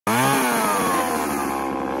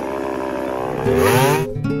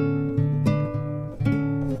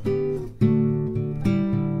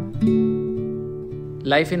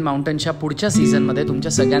Life in माउंटनच्या पुढच्या सीझनमध्ये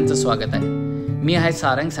तुमच्या सगळ्यांचं स्वागत आहे. मी आहे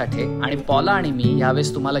सारंग साठे आणि पॉला आणि मी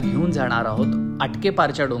यावेळेस तुम्हाला घेऊन जाणार आहोत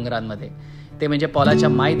आटकेपारच्या डोंगरांमध्ये, ते म्हणजे पॉलाच्या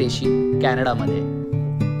मायदेशी कॅनडामध्ये.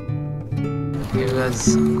 It was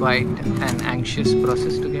quite an anxious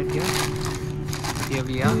process to get here. Here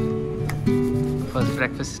we are. First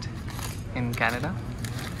breakfast in Canada.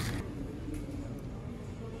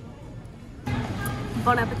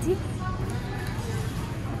 Bon appetit.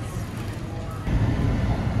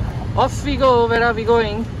 Off we go. Where are we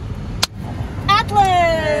going?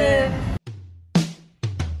 Atlas.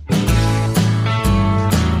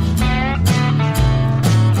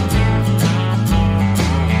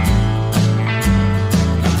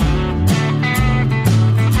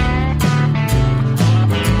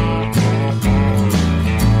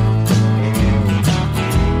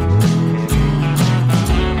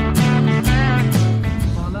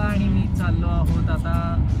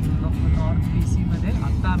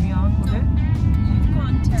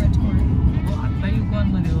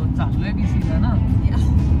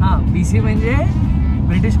 BC म्हणजे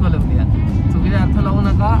ब्रिटिश कोलंबिया, चुकीचा अर्थ लावू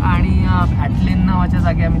नका. आणि ॲटलिन नावाच्या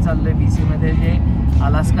जागी आम्ही चाललोय BC मध्ये, जे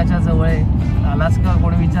अलास्काच्या जवळ आहे. अलास्का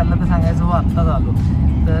कोणी विचारलं तर सांगायचं हो आत्ताच आलो,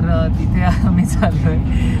 तर तिथे आम्ही चाललोय.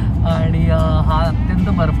 आणि हा अत्यंत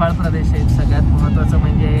बर्फाळ प्रदेश आहे. सगळ्यात महत्त्वाचं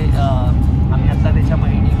म्हणजे आम्ही आता त्याच्या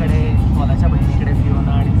बहिणीकडे, पॉलाच्या बहिणीकडे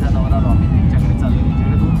फिओना आणि तिचा नवरा रॉबिन यांच्याकडे चाललोय.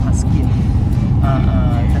 त्यांच्याकडे 2 हस्की आहेत.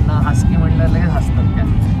 त्यांना हस्की म्हणलं लगेच हसतात त्या.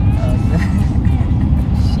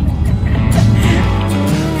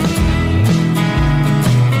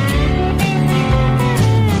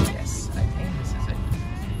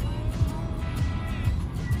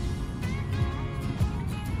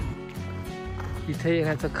 इथे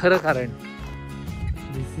येण्याचं खरं कारण,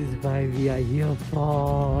 दिस is why we R here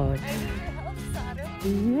for.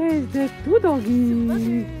 Yes, the two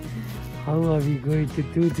doggy. How are we going to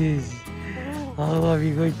do this? How are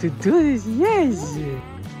we going to do this? Yes.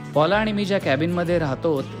 पॉला आणि मी ज्या कॅबिनमध्ये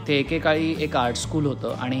राहतो ते एकेकाळी एक आर्ट स्कूल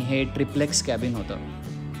होतं आणि हे ट्रिप्लेक्स कॅबिन होतं.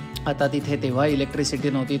 आता तिथे तेव्हा इलेक्ट्रिसिटी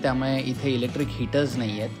नव्हती, त्यामुळे इथे इलेक्ट्रिक हीटर्स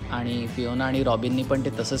नाही आहेत. आणि फिओना आणि रॉबिननी पण ते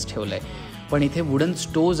तसंच ठेवलं आहे. पण इथे वुडन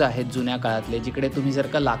स्टोव्ज आहेत जुन्या काळातले, जिकडे तुम्ही जर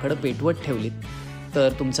का लाकडं पेटवत ठेवलीत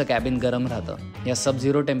तर तुमचं कॅबिन गरम राहतं. या सब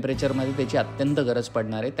झिरो टेम्परेचरमध्ये त्याची अत्यंत गरज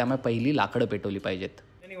पडणार आहे, त्यामुळे पहिली लाकडं पेटवली पाहिजेत.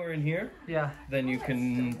 Anywhere in here, then you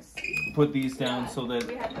can put these down so that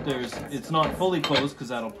it's not fully closed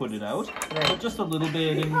because that'll put it out, but just a little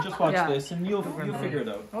bit, and just watch this and you'll figure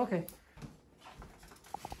it out. Okay.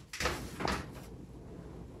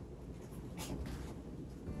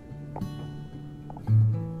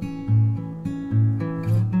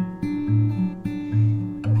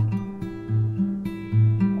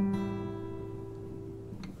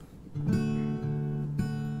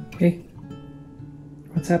 Hey,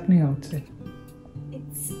 what's happening outside?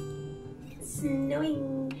 It's snowing.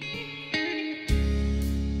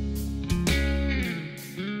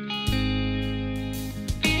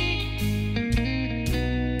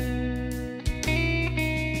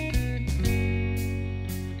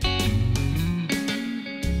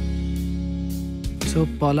 So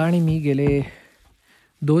पॉला आणि मी गेले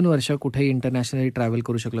 2 वर्ष कुठेही internationally travel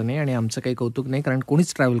करू शकलो नाही. आणि आमचं काही कौतुक नाही, कारण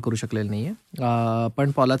कोणीच ट्रॅव्हल करू शकलेलं नाही आहे.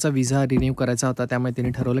 पण पॉलाचा विजा रिन्यू करायचा होता, त्यामुळे तिने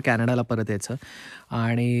ठरवलं कॅनडाला परत यायचं.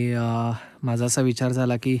 आणि माझा असा विचार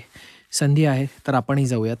झाला की संधी आहे तर आपणही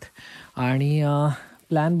जाऊयात. आणि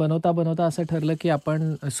प्लॅन बनवता बनवता असं ठरलं की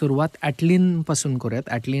आपण सुरुवात ॲटलिनपासून करूयात.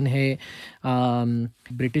 ॲटलिन हे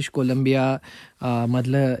ब्रिटिश कोलंबिया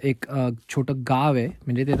मधलं एक छोटं गाव आहे,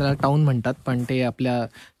 म्हणजे ते त्याला टाऊन म्हणतात, पण ते आपल्या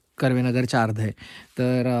कर्वेनगरच्या अर्ध आहे.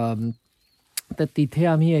 तर तिथे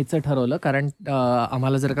आम्ही यायचं ठरवलं, कारण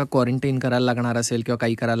आम्हाला जर का क्वारंटाईन करायला लागणार असेल किंवा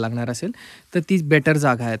काही करायला लागणार असेल तर ती बेटर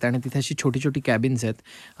जागा आहेत. आणि तिथे अशी छोटी छोटी कॅबिन्स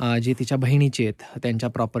आहेत जी तिच्या बहिणीची आहेत, त्यांच्या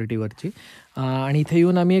प्रॉपर्टीवरची. आणि इथे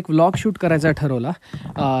येऊन आम्ही एक व्लॉग शूट करायचा ठरवला,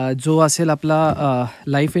 जो असेल आपला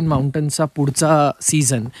लाईफ इन माउंटनचा पुढचा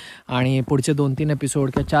सीझन. आणि पुढचे 2-3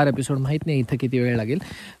 एपिसोड किंवा 4 एपिसोड, माहीत नाही इथं किती वेळ लागेल,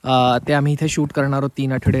 ते आम्ही इथे शूट करणार आहोत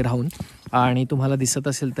 3 आठवडे राहून. आणि तुम्हाला दिसत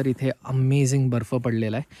असेल तर इथे अमेझिंग बर्फ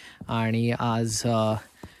पडलेला आहे. आणि आज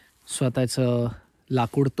स्वतःचं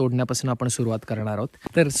लाकूड तोडण्यापासून आपण सुरुवात करणार आहोत.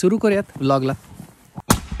 तर सुरू करूयात व्लॉगला.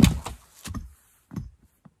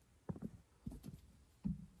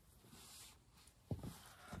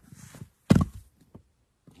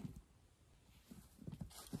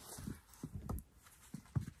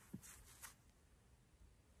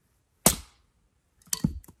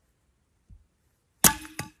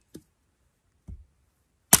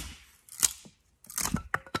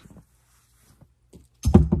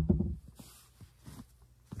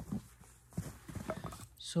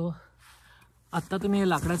 सो आत्ता तुम्ही हे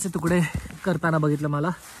लाकडाचे तुकडे करताना बघितलं मला,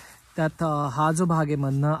 त्यात हा जो भाग आहे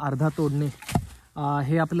मधनं अर्धा तोडणे,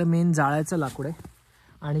 हे आपलं मेन जाळायचं लाकूड आहे.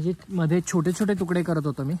 आणि जे मध्ये छोटे छोटे तुकडे करत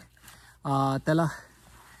होतो मी, त्याला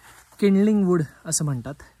किंडलिंग वूड असं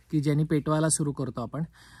म्हणतात, की ज्यांनी पेटवायला सुरू करतो आपण.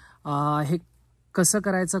 हे कसं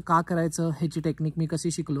करायचं, का करायचं, ह्याची टेक्निक मी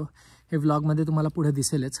कशी शिकलो हे व्लॉगमध्ये तुम्हाला पुढे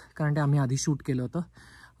दिसेलच, कारण ते आम्ही आधी शूट केलं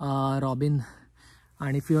होतं. रॉबिन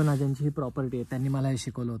आणि फियोना ज्यांची ही प्रॉपर्टी आहे त्यांनी मला हे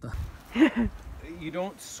शिकवलं होतं. You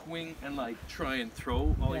don't swing and like try and throw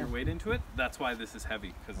all your weight into it. That's why this is heavy,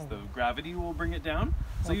 because the gravity will bring it down.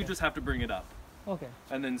 So you just have to bring it up. Okay.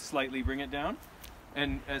 And then slightly bring it down.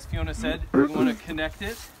 And as Fiona said, you want to connect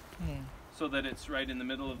it so that it's right in the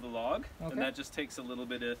middle of the log. And that just takes a little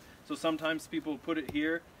bit of. So sometimes people put it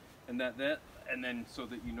here, and that, and then so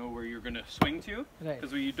that you know where you're going to swing to. Right.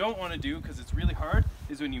 Because what you don't want to do, because it's really hard,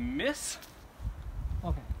 is when you miss.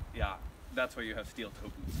 Okay. Yeah, that's why you have steel toe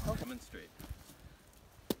boots. Coming straight.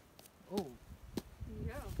 Oh.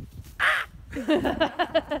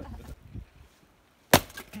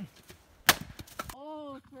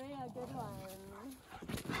 Oh, Priya, good one.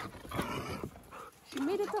 She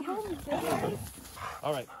made it to home. Good.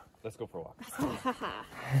 All right, let's go for a walk.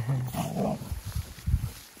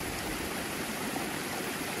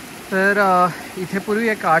 तर इथे पूर्वी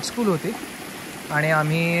एक art school होती आणि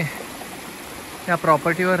आम्ही त्या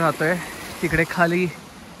प्रॉपर्टीवर राहतो आहे. तिकडे खाली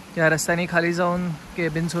त्या रस्त्याने खाली जाऊन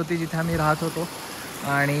केबिन्स होती जिथे आम्ही राहत होतो,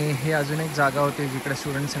 आणि हे अजून एक जागा होती जिकडे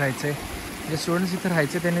स्टुडंट्स राहायचे. जे स्टुडंट्स इथे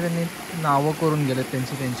राहायचे त्यांनी नावं करून गेलेत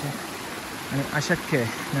त्यांचे, आणि अशक्य आहे,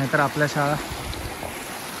 नाहीतर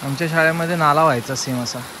आमच्या शाळेमध्ये नाला व्हायचा सेम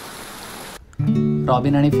असा.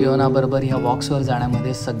 रॉबिन आणि फियोनाबरोबर ह्या वॉक्सवर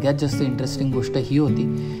जाण्यामध्ये सगळ्यात जास्त इंटरेस्टिंग गोष्ट ही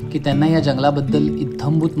होती की त्यांना या जंगलाबद्दल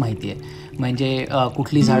इत्थंभूत माहिती आहे. म्हणजे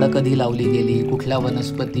कुठली झाडं कधी लावली गेली, कुठल्या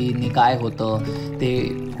वनस्पतींनी काय होतं, ते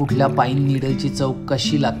कुठल्या पाईन नीडलची चव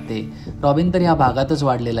कशी लागते. रॉबिन तर ह्या भागातच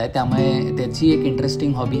वाढलेला आहे, त्यामुळे त्याची एक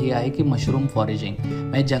इंटरेस्टिंग हॉबी ही आहे की मशरूम फॉरेजिंग.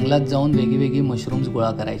 म्हणजे जंगलात जाऊन वेगळी मशरूम्स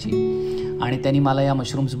गोळा करायची, आणि त्यांनी मला या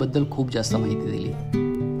मशरूम्सबद्दल खूप जास्त माहिती दिली.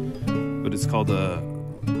 But it's called a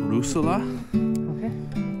rusula.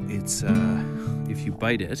 It's if you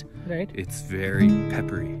bite it, right, it's very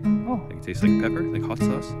peppery. Oh, like it tastes like pepper, like hot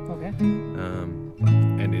sauce. Okay.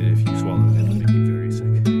 And if you swallow it, it'll make you very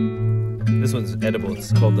sick. This one's edible.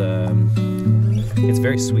 It's called it's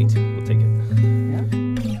very sweet. We'll take it.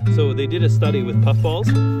 Yeah. So they did a study with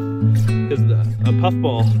puffballs, because a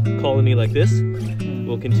puffball colony like this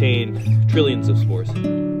will contain trillions of spores.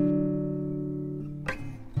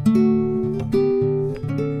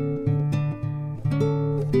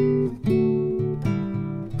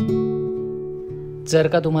 जर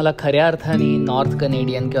का तुम्हाला खऱ्या अर्थाने north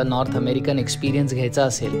Canadian किंवा north American experience घ्यायचा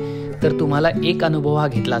असेल तर तुम्हाला एक अनुभव हा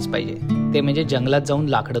घेतलाच पाहिजे, ते म्हणजे जंगलात जाऊन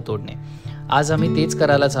लाकडं तोडणे. आज आम्ही तेच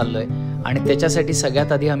करायला चाललोय, आणि त्याच्यासाठी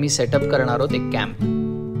सगळ्यात आधी आम्ही सेटअप करणार आहोत एक camp.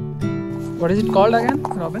 What is it called again,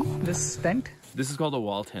 Robin? This tent? This is called a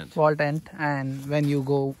wall tent. Wall tent, and when you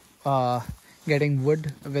go getting wood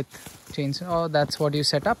with chainsaw, oh, that's what you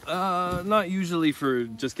set up? Not usually for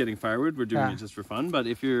just getting firewood. We're doing it just for fun. But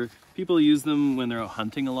if people use them when they're out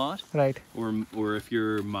hunting a lot, right? Or if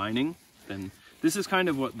you're mining, then this is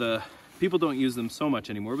kind of what people don't use them so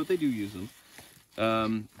much anymore, but they do use them.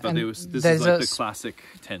 But this is like the classic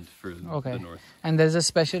tent for the north. And there's a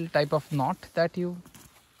special type of knot that you.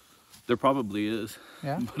 There probably is.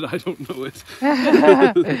 Yeah. But I don't know it.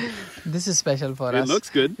 This is special for us. It looks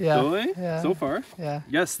good, don't they? Yeah. So far. Yeah.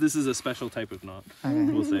 Yes, this is a special type of knot.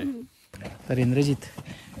 We'll say. तर इंद्रजीत,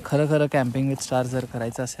 खरं camping with star जर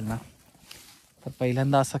करायचं असेल ना, तर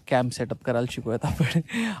पहिल्यांदा असा camp setup करायला शिकूयात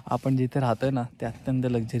आपण जिथे राहतोय ना ते अत्यंत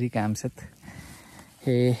लक्झरी कॅम्प्स आहेत.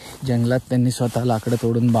 हे जंगलात त्यांनी स्वतः लाकडं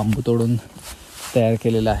तोडून, बांबू तोडून तयार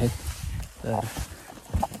केलेलं आहे. तर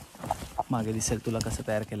मागे दिसेल तुला कसं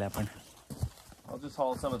तयार केलं आपण. I'll just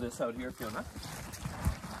haul some of this out here, Fiona.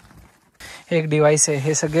 हे एक डिव्हाइस आहे.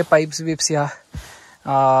 हे सगळे पाईप्स बिप्स या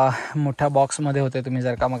मोठ्या बॉक्समध्ये होते, तुम्ही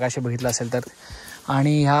जर का मगाशी बघितलं असेल तर.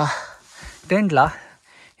 आणि ह्या टेंटला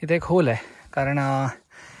इथे एक होल आहे, कारण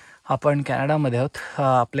आपण कॅनडामध्ये आहोत.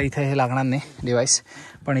 आपल्या इथे हे लागणार नाही डिव्हाइस,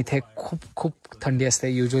 पण इथे खूप थंडी असते.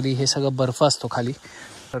 युजली हे सगळं बर्फ असतो खाली,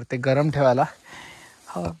 तर ते गरम ठेवायला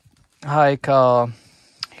हा एक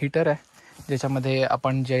हीटर आहे, ज्याच्यामध्ये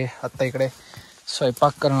आपण जे आत्ता इकडे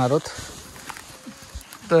स्वयंपाक करणार आहोत,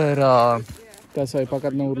 तर त्या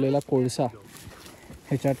स्वयंपाकातनं उरलेला कोळसा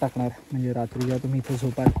ह्याच्यात टाकणार. म्हणजे रात्री जेव्हा तुम्ही इथे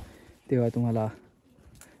झोपाल तेव्हा तुम्हाला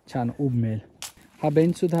छान ऊब मिळेल. हा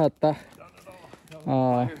बेंचसुद्धा आत्ता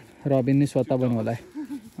रॉबिनने स्वतः बनवला आहे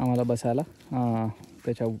आम्हाला बसायला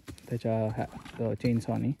त्याच्या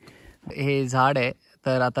चेनसॉनी. हे झाड आहे,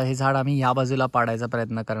 तर आता हे झाड आम्ही ह्या बाजूला पाडायचा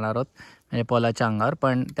प्रयत्न करणार आहोत, म्हणजे पोलाच्या अंगावर.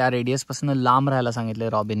 पण त्या रेडियसपासून लांब राहायला सांगितलं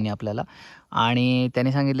रॉबिनने आपल्याला, आणि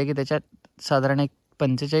त्याने सांगितले की त्याच्यात साधारण एक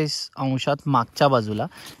 45 अंशात मागच्या बाजूला,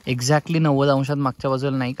 एक्झॅक्टली 90 अंशात मागच्या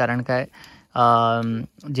बाजूला नाही, कारण काय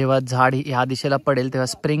जेव्हा झाड ह्या दिशेला पडेल तेव्हा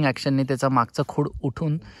स्प्रिंग ॲक्शनने त्याचा मागचं खोड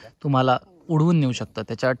उठून तुम्हाला उडवून नेऊ शकतं.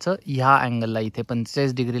 त्याच्यावरचं ह्या अँगलला इथे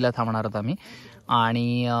 45 डिग्रीला थांबणार आहोत आम्ही,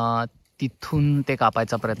 आणि तिथून ते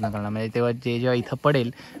कापायचा प्रयत्न करणार. म्हणजे तेव्हा जेव्हा इथं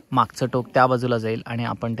पडेल मागचं टोक त्या बाजूला जाईल आणि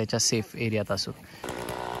आपण त्याच्या सेफ एरियात असू.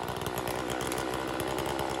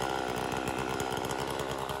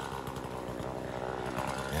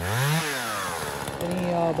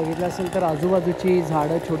 बघितलं असेल तर आजूबाजूची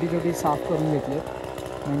झाडं छोटी छोटी साफ करून घेतली,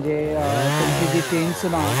 म्हणजे त्यांची जी चेन्स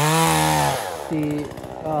ना ती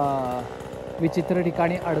विचित्र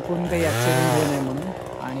ठिकाणी अडकून काही ॲक्सिडेंट होऊ नये म्हणून.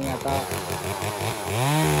 आणि आता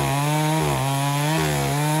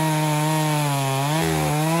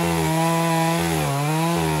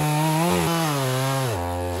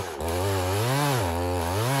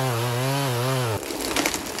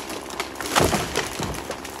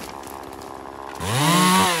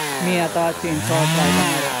मी आता चेनसॉ ट्राय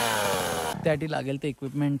करणार आहे. त्यासाठी लागेल ते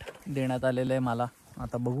इक्विपमेंट देण्यात आलेलं आहे मला.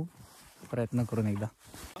 आता बघू, प्रयत्न करून एकदा.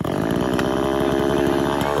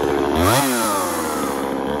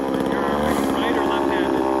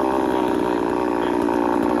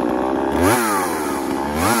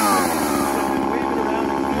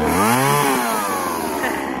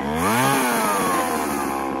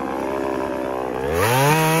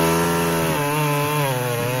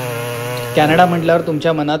 कॅनडा म्हटल्यावर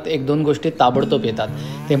तुमच्या मनात 1-2 गोष्टी ताबडतोब येतात,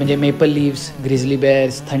 ते म्हणजे मेपल लीव्स, ग्रिझली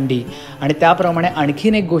बेअर्स, थंडी, आणि त्याप्रमाणे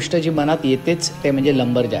आणखीन एक गोष्ट जी मनात येतेच ते म्हणजे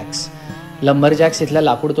लंबरजॅक्स. लंबरजॅक्स इथल्या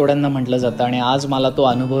लाकूड तोड्यांना म्हटलं जातं, आणि आज मला तो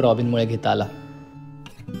अनुभव रॉबिनमुळे घेता आला.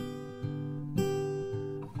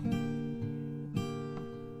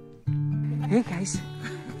 Hey guys,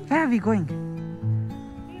 where are we going?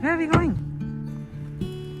 Where are we going?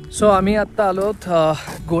 So आम्ही आत्ता आलो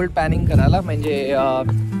गोल्ड पॅनिंग करायला. म्हणजे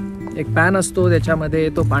एक पॅन असतो, त्याच्यामध्ये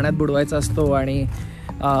तो पाण्यात बुडवायचा असतो आणि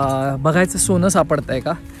बघायचं सोनं सापडतं आहे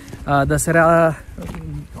का. दसरा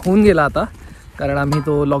होऊन गेला आता, कारण आम्ही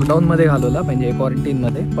तो लॉकडाऊनमध्ये घालवला, म्हणजे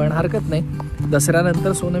क्वारंटीनमध्ये. पण हरकत नाही,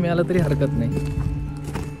 दसऱ्यानंतर सोनं मिळालं तरी हरकत नाही.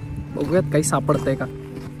 बघूयात काही सापडतं आहे का.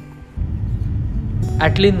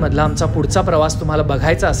 ॲटलिनमधला आमचा पुढचा प्रवास तुम्हाला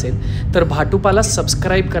बघायचा असेल तर भाटुपाला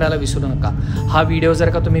सबस्क्राईब करायला विसरू नका. हा व्हिडिओ जर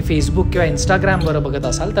का तुम्ही फेसबुक किंवा इंस्टाग्रामवर बघत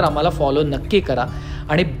असाल तर आम्हाला फॉलो नक्की करा,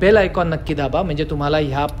 आणि बेल आयकॉन नक्की दाबा, म्हणजे तुम्हाला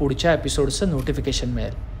ह्या पुढच्या एपिसोडचं नोटिफिकेशन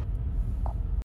मिळेल.